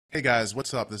Hey guys,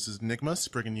 what's up? This is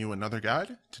Nigmas bringing you another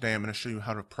guide. Today I'm going to show you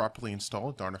how to properly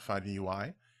install Darnified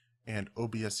UI and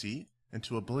OBSE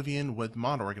into Oblivion with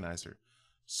Mod Organizer.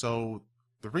 So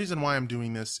the reason why I'm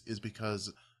doing this is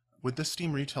because with the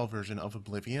Steam retail version of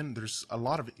Oblivion, there's a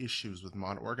lot of issues with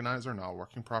Mod Organizer not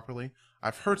working properly.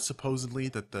 I've heard supposedly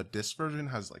that the disc version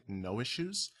has like no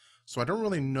issues, so I don't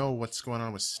really know what's going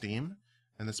on with Steam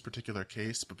in this particular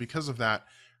case, but because of that,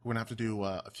 we're going to have to do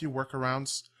a few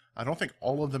workarounds. I don't think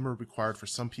all of them are required for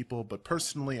some people, but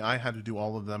personally I had to do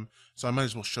all of them, so I might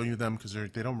as well show you them because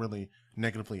they don't really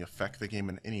negatively affect the game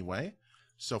in any way.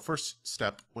 So first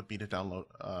step would be to download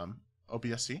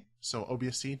OBSE. So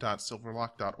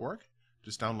obse.silverlock.org.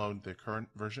 Just download the current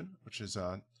version, which is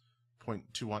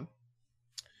 0.21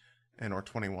 and or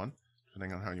 21,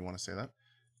 depending on how you want to say that.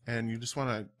 And you just want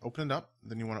to open it up.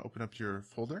 Then you want to open up your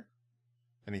folder,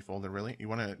 any folder really. You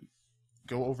want to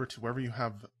go over to wherever you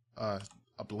have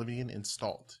Oblivion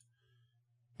installed.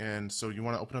 And so you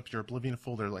want to open up your Oblivion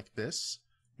folder like this.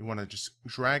 You want to just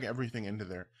drag everything into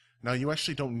there. Now you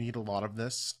actually don't need a lot of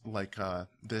this, like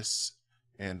this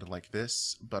and like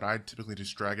this, but I typically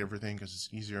just drag everything because it's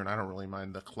easier and I don't really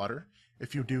mind the clutter.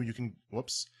 If you do, you can,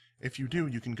 if you do,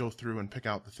 you can go through and pick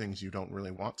out the things you don't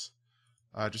really want.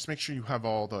 Just make sure you have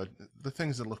all the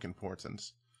things that look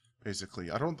important, basically.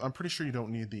 I'm pretty sure you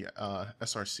don't need the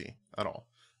SRC at all.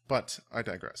 But I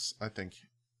digress. I think,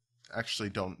 actually,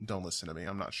 don't listen to me.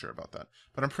 I'm not sure about that,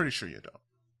 but I'm pretty sure you don't.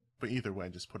 But either way,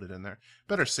 just put it in there.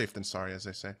 Better safe than sorry, as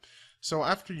they say. So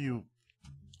after you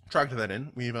dragged that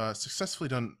in, we've successfully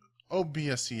done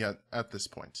OBSE at this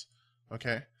point.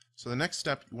 Okay. So the next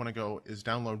step you want to go is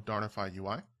download Darnify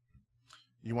UI.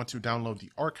 You want to download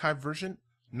the archive version,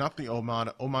 not the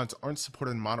OMod. OMods aren't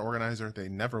supported in Mod Organizer. They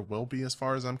never will be, as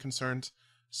far as I'm concerned.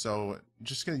 So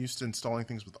just get used to installing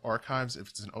things with archives if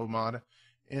it's an OMod.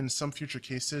 In some future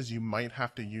cases, you might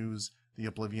have to use the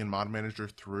Oblivion Mod Manager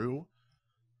through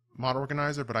Mod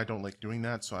Organizer, but I don't like doing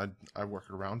that, so I work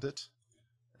around it.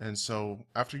 And so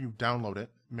after you download it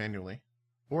manually,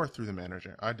 or through the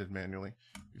manager, I did manually,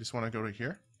 you just want to go to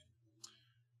here,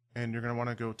 and you're going to want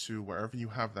to go to wherever you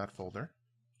have that folder.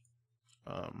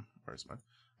 Where's mine?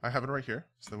 I have it right here,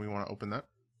 so then we want to open that.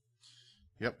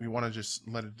 Yep, we want to just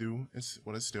let it do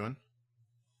what it's doing.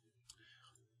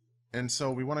 And so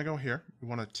we want to go here. We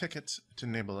want to tick it to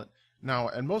enable it. Now,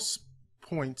 at most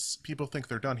points, people think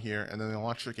they're done here, and then they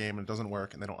launch their game and it doesn't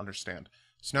work, and they don't understand.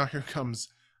 So now here comes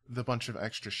the bunch of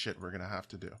extra shit we're going to have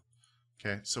to do.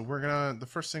 Okay, so the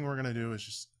first thing we're going to do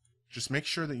is just make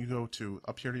sure that you go to,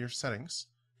 up here to your settings,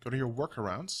 go to your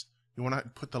workarounds. You want to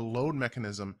put the load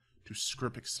mechanism to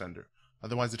script extender.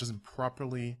 Otherwise, it doesn't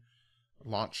properly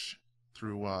launch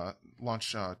through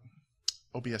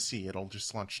OBSE. It'll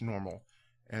just launch normal.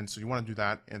 And so you want to do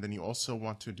that, and then you also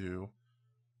want to do,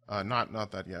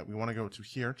 not that yet, we want to go to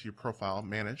here, to your profile,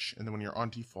 manage, and then when you're on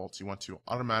defaults, you want to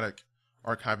automatic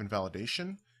archive and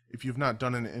validation. If you've not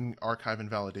done an archive and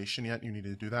validation yet, you need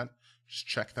to do that. Just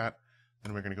check that.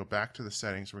 Then we're going to go back to the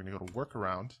settings, we're going to go to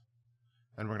workaround,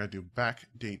 and we're going to do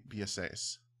backdate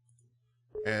BSAs.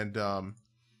 And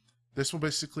this will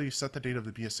basically set the date of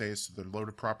the BSAs so they're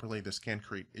loaded properly. This can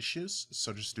create issues,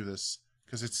 so just do this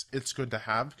because it's good to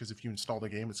have, because if you install the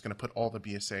game, it's going to put all the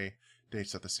BSA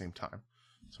dates at the same time.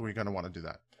 So we're going to want to do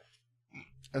that.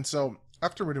 And so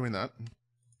after we're doing that,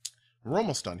 we're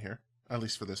almost done here, at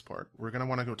least for this part. We're going to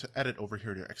want to go to edit over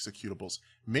here to your executables.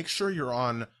 Make sure you're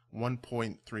on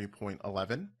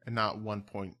 1.3.11 and not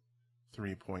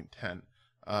 1.3.10.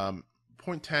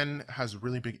 0.10 has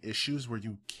really big issues where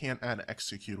you can't add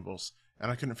executables, and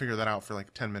I couldn't figure that out for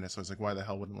like 10 minutes. So I was like, why the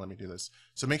hell wouldn't let me do this?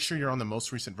 So make sure you're on the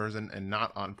most recent version and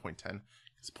not on 0.10,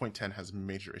 because 0.10 has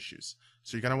major issues.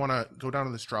 So you're going to want to go down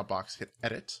to this drop box, hit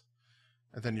edit,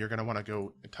 and then you're going to want to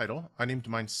go title. I named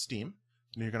mine Steam,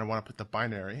 and you're going to want to put the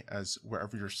binary as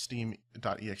wherever your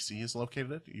steam.exe is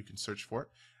located. You can search for it.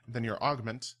 And then your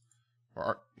augment,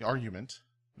 or argument,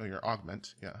 no, your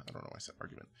augment, yeah, I don't know why I said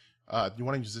argument. You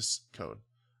want to use this code.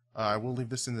 I will leave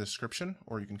this in the description,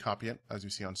 or you can copy it as you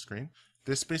see on screen.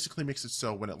 This basically makes it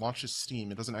so when it launches Steam,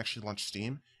 it doesn't actually launch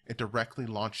Steam, it directly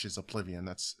launches Oblivion.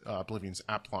 That's Oblivion's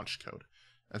app launch code.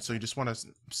 And so you just want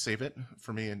to save it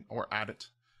for me, or add it.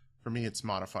 For me, it's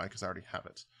modify because I already have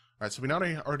it. Alright, so we now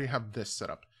already have this set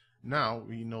up. Now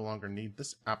we no longer need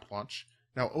this app launch.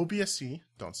 Now OBSE,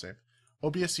 don't save,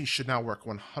 OBSE should now work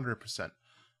 100%.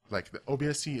 Like the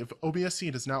OBSE, if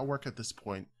OBSE does not work at this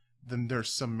point, then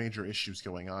there's some major issues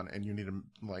going on, and you need to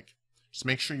just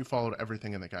make sure you followed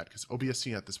everything in the guide, because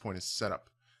OBSE at this point is set up.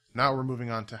 Now we're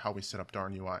moving on to how we set up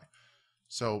Darn UI.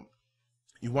 So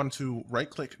you want to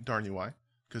right-click Darn UI,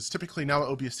 because typically now that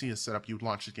OBSE is set up, you would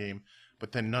launch the game,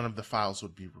 but then none of the files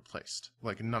would be replaced.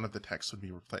 Like none of the text would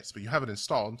be replaced. But you have it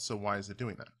installed, so why is it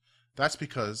doing that? That's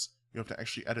because you have to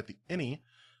actually edit the ini,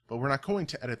 but we're not going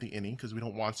to edit the ini because we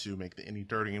don't want to make the ini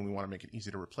dirty and we want to make it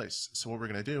easy to replace. So what we're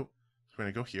going to do is we're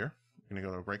going to go here. We're going to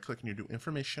go to right click and you do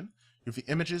information. You have the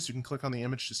images. You can click on the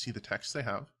image to see the text they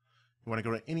have. You want to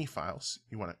go to ini files.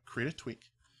 You want to create a tweak.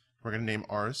 We're going to name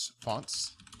ours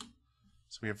fonts.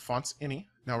 So we have fonts ini.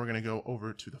 Now we're going to go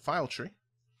over to the file tree.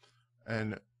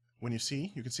 And when you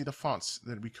can see the fonts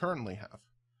that we currently have.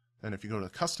 And if you go to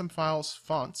custom files,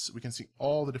 fonts, we can see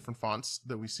all the different fonts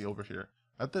that we see over here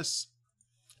at this.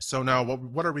 So now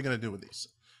what are we going to do with these?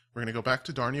 We're going to go back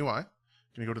to Darn UI. We're going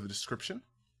to go to the description.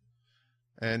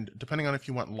 And depending on if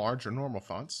you want large or normal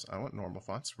fonts, I want normal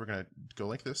fonts. We're going to go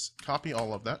like this, copy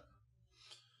all of that.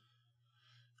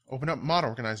 Open up Mod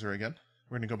Organizer again.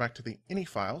 We're going to go back to the ini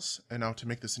files. And now to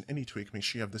make this an ini tweak, make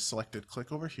sure you have this selected.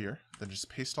 Click over here. Then just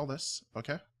paste all this.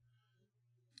 Okay.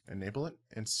 Enable it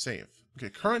and save. Okay,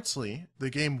 currently the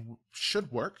game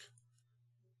should work.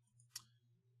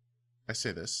 I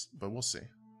say this, but we'll see.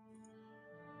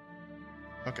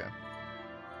 Okay.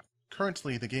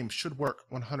 Currently the game should work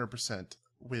 100%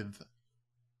 with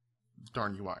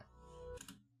Darn UI.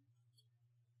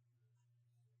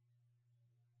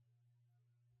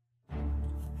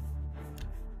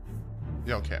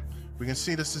 Yeah, okay. We can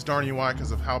see this is Darn UI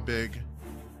because of how big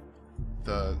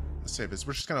the save is.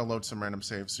 We're just going to load some random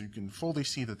saves so you can fully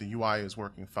see that the UI is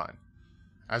working fine.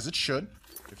 As it should,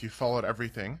 if you followed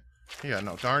everything. Yeah,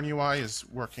 no, Darn UI is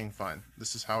working fine.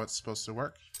 This is how it's supposed to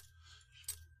work.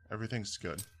 Everything's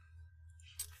good.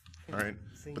 Alright,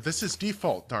 but this is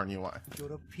default Darn UI.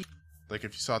 Like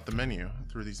if you saw at the menu,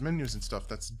 through these menus and stuff,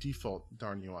 that's default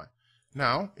Darn UI.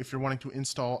 Now, if you're wanting to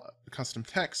install custom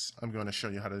text, I'm going to show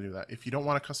you how to do that. If you don't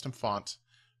want a custom font,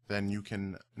 then you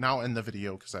can now end the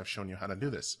video because I've shown you how to do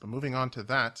this. But moving on to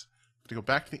that, to go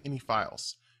back to the ini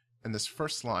files, and this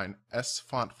first line, S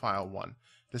font file 1,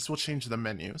 this will change the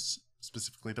menus,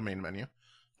 specifically the main menu.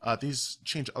 These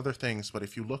change other things, but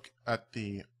if you look at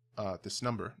the this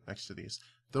number next to these,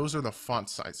 those are the font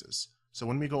sizes. So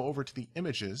when we go over to the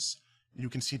images, you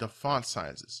can see the font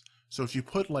sizes. So if you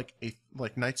put like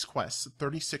Knight's Quest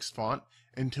 36 font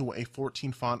into a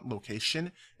 14 font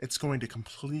location, it's going to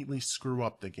completely screw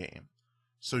up the game.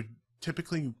 So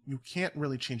typically you can't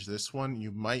really change this one.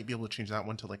 You might be able to change that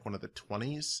one to like one of the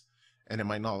 20s, and it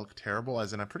might not look terrible,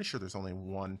 as in I'm pretty sure there's only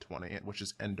 120, which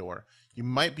is Endor. You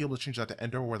might be able to change that to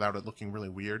Endor without it looking really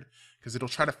weird, because it'll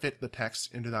try to fit the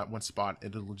text into that one spot,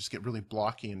 and it'll just get really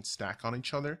blocky and stack on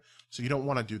each other. So you don't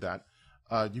want to do that.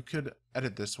 You could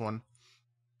edit this one.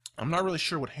 I'm not really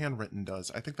sure what handwritten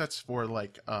does. I think that's for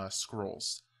like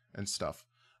scrolls and stuff.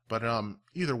 But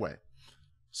either way.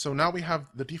 So now we have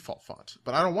the default font,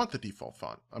 but I don't want the default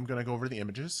font. I'm going to go over the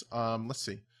images. Let's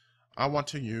see. I want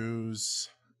to use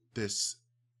this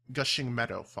Gushing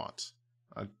Meadow font.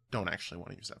 I don't actually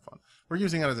want to use that font. We're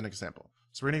using it as an example.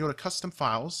 So we're going to go to Custom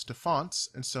Files, to Fonts,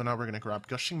 and so now we're going to grab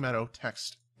Gushing Meadow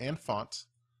text and font.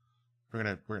 We're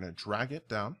going to drag it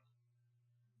down,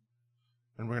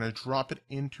 and we're going to drop it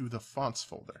into the Fonts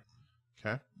folder.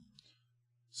 Okay.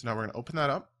 So now we're going to open that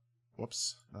up.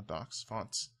 Whoops, not docs,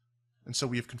 fonts. And so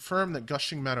we have confirmed that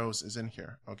Gushing Meadows is in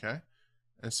here. Okay.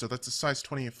 And so that's a size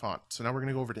 28 font. So now we're going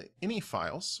to go over to ini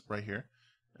files right here,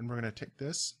 and we're going to take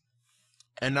this.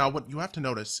 And now what you have to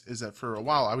notice is that for a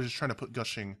while I was just trying to put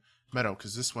Gushing Meadow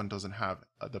because this one doesn't have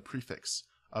the prefix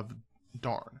of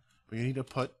darn. But you need to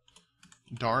put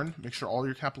darn, make sure all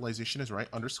your capitalization is right,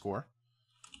 underscore.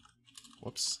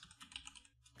 Whoops.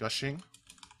 Gushing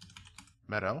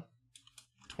Meadow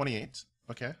 28.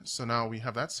 Okay, so now we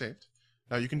have that saved.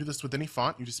 Now you can do this with any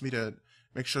font. You just need to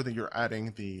make sure that you're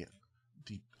adding the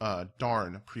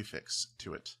darn prefix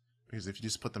to it. Because if you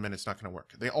just put them in, it's not going to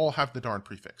work. They all have the darn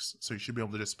prefix. So you should be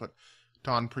able to just put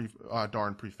darn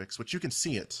prefix, which you can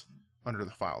see it under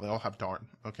the file. They all have darn,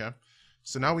 okay?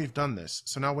 So now we've done this.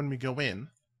 So now when we go in,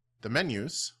 the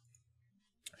menus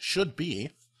should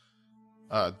be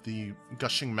the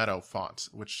Gushing Meadow font,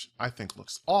 which I think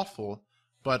looks awful,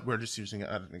 but we're just using it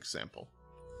as an example.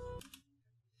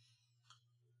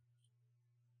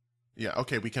 Yeah,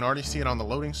 okay, we can already see it on the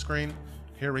loading screen.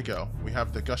 Here we go. We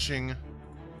have the Gushing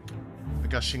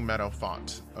Meadow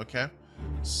font, okay?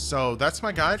 So that's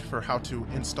my guide for how to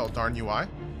install Darn UI.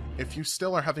 If you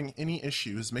still are having any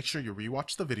issues, make sure you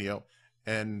rewatch the video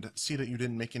and see that you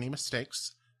didn't make any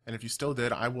mistakes. And if you still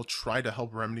did, I will try to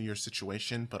help remedy your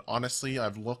situation. But honestly,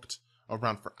 I've looked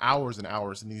around for hours and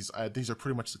hours, and these are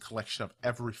pretty much the collection of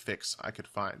every fix I could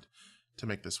find to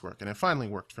make this work. And it finally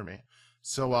worked for me.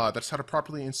 So that's how to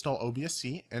properly install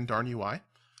OBSE and Darn UI.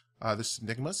 This is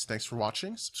Nigmas. Thanks for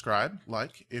watching. Subscribe,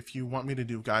 like. If you want me to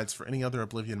do guides for any other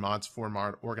Oblivion mods for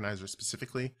Mod Organizer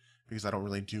specifically, because I don't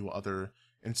really do other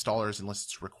installers unless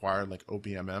it's required, like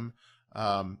OBMM,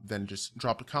 then just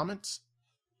drop a comment.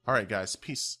 Alright guys,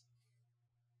 peace.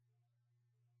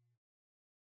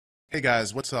 Hey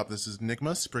guys, what's up? This is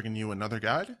Nigmas bringing you another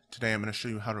guide. Today I'm going to show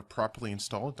you how to properly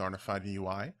install Darnified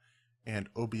UI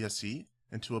and OBSE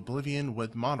into Oblivion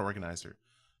with Mod Organizer.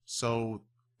 So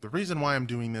the reason why I'm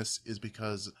doing this is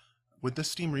because with the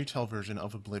Steam retail version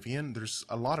of Oblivion, there's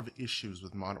a lot of issues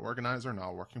with Mod Organizer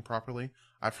not working properly.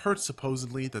 I've heard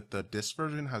supposedly that the disc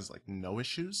version has like no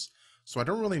issues, so I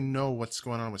don't really know what's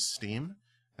going on with Steam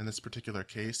in this particular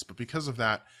case, but because of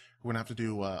that, we're going to have to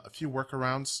do a few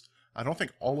workarounds. I don't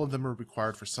think all of them are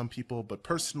required for some people, but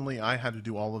personally I had to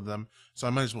do all of them, so I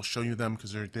might as well show you them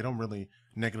because they don't really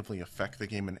negatively affect the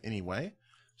game in any way.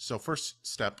 So first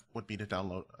step would be to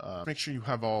download, make sure you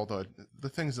have all the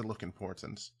things that look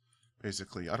important,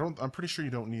 basically. I'm pretty sure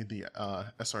you don't need the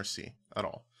SRC at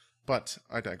all, but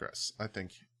I digress. I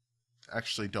think,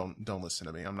 actually don't listen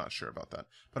to me, I'm not sure about that,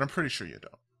 but I'm pretty sure you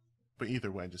don't. But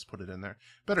either way, just put it in there.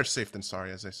 Better safe than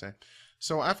sorry, as they say.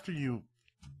 So after you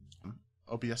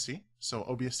OBSE, so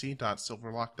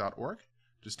obse.silverlock.org,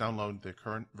 just download the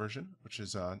current version, which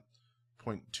is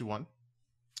 0.21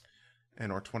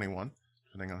 or 21,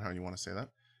 depending on how you want to say that.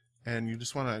 And you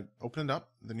just want to open it up,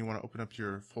 then you want to open up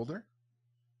your folder,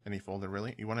 any folder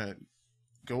really. You want to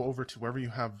go over to wherever you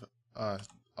have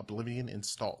Oblivion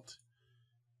installed.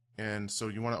 And so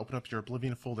you want to open up your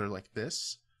Oblivion folder like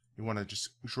this. You want to just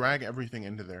drag everything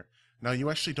into there. Now you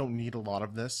actually don't need a lot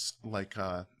of this, like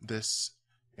this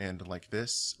and like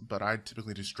this, but I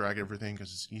typically just drag everything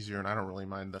because it's easier and I don't really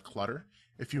mind the clutter.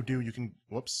 If you do, you can,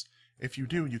 if you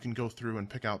do, you can go through and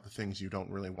pick out the things you don't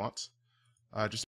really want. Just